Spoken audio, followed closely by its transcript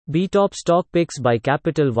BTOP stock picks by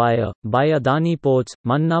Capital Wire, by Adani Ports.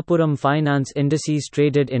 Manappuram Finance indices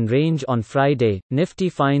traded in range on Friday. Nifty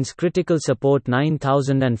finds critical support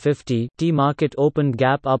 9050. T-market opened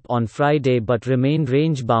gap up on Friday but remained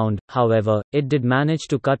range bound. However, it did manage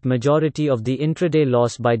to cut majority of the intraday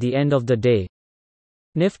loss by the end of the day.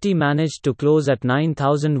 Nifty managed to close at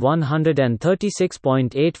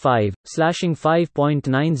 9136.85, slashing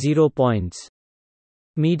 5.90 points.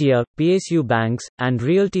 Media, PSU banks, and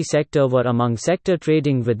realty sector were among sector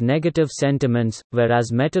trading with negative sentiments,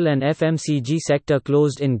 whereas metal and FMCG sector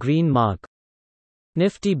closed in green mark.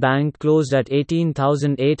 Nifty Bank closed at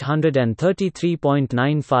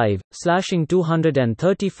 18,833.95, slashing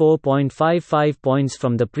 234.55 points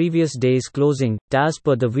from the previous day's closing. As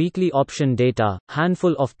per the weekly option data,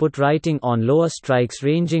 handful of put writing on lower strikes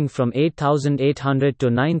ranging from 8,800 to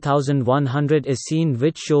 9,100 is seen,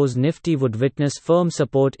 which shows Nifty would witness firm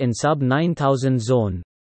support in sub 9,000 zone.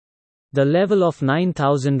 The level of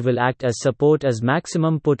 9,000 will act as support as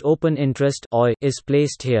maximum put open interest (OI) is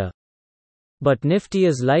placed here. But Nifty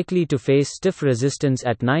is likely to face stiff resistance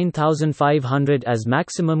at 9,500 as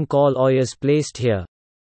maximum call OI is placed here.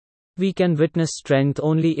 We can witness strength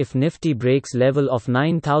only if Nifty breaks level of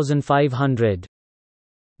 9,500.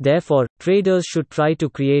 Therefore, traders should try to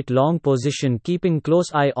create long position keeping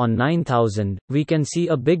close eye on 9,000. We can see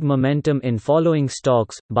a big momentum in following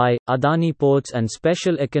stocks, by Adani Ports and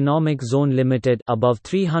Special Economic Zone Limited above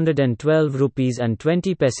 312 rupees and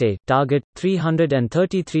 20 paise, target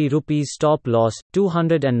 333 rupees, stop loss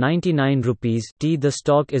 299 rupees. The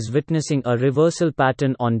stock is witnessing a reversal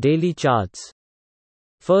pattern on daily charts.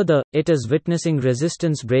 Further, it is witnessing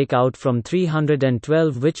resistance breakout from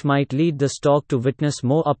 312, which might lead the stock to witness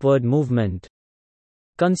more upward movement.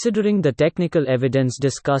 Considering the technical evidence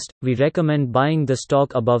discussed, we recommend buying the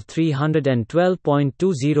stock above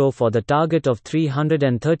 312.20 for the target of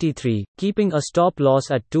 333, keeping a stop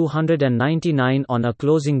loss at 299 on a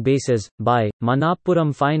closing basis. Buy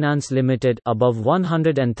Manappuram Finance Limited above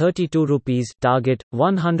 132 rupees, target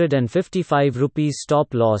 155 rupees,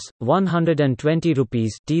 stop loss 120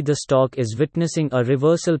 rupees. The stock is witnessing a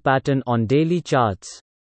reversal pattern on daily charts.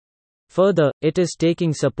 Further, it is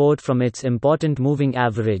taking support from its important moving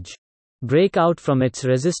average. Breakout from its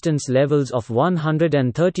resistance levels of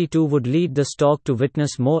 132 would lead the stock to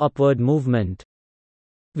witness more upward movement.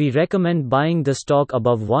 We recommend buying the stock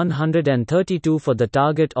above 132 for the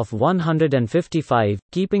target of 155,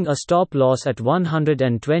 keeping a stop loss at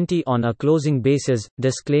 120 on a closing basis.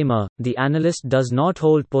 Disclaimer: the analyst does not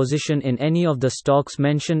hold position in any of the stocks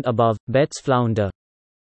mentioned above. Bets flounder.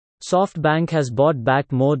 SoftBank has bought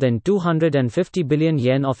back more than 250 billion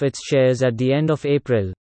yen of its shares at the end of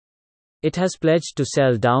April. It has pledged to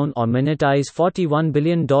sell down or monetize $41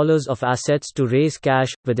 billion of assets to raise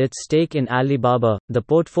cash, with its stake in Alibaba, the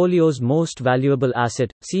portfolio's most valuable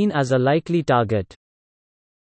asset, seen as a likely target.